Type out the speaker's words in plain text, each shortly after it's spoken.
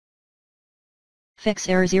Fix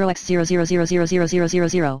error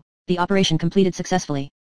 0x00000000. The operation completed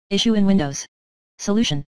successfully. Issue in Windows.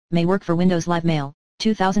 Solution. May work for Windows Live Mail,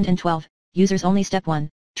 2012. Users only. Step 1.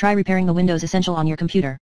 Try repairing the Windows Essential on your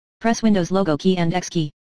computer. Press Windows logo key and X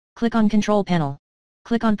key. Click on Control Panel.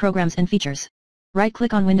 Click on Programs and Features.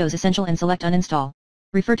 Right-click on Windows Essential and select Uninstall.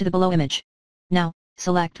 Refer to the below image. Now,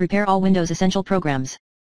 select Repair all Windows Essential programs.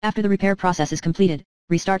 After the repair process is completed,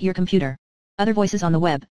 restart your computer. Other voices on the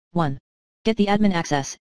web. 1. Get the admin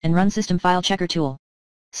access, and run System File Checker tool.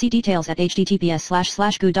 See details at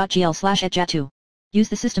https://goo.gl/etjat2. Use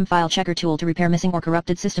the System File Checker tool to repair missing or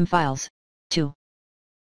corrupted system files. 2.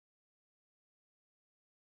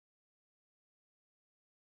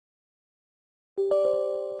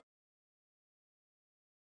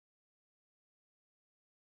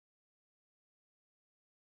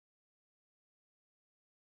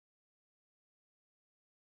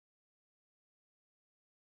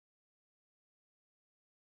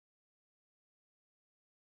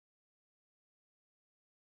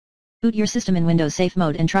 Boot your system in Windows Safe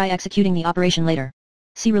Mode and try executing the operation later.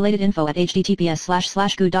 See related info at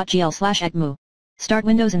https://goo.gl/egmu. Start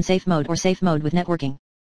Windows in Safe Mode or Safe Mode with networking.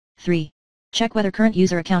 3. Check whether current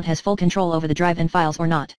user account has full control over the drive and files or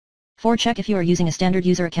not. 4. Check if you are using a standard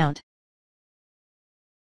user account.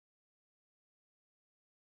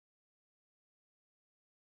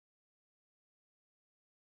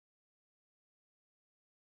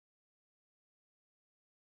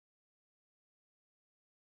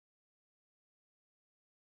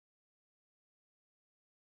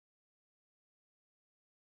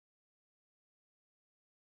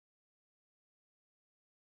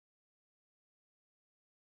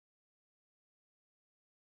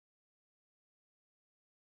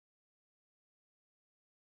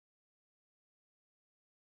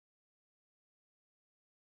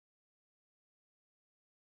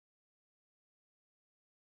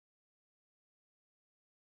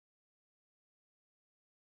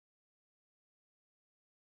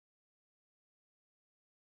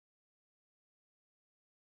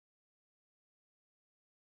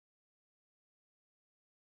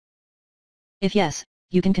 If yes,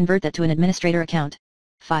 you can convert that to an administrator account.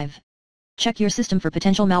 5. Check your system for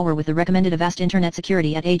potential malware with the recommended Avast Internet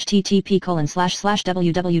Security at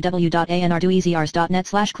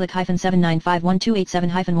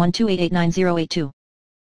http://www.anrdoezrs.net/click-7951287-128890820.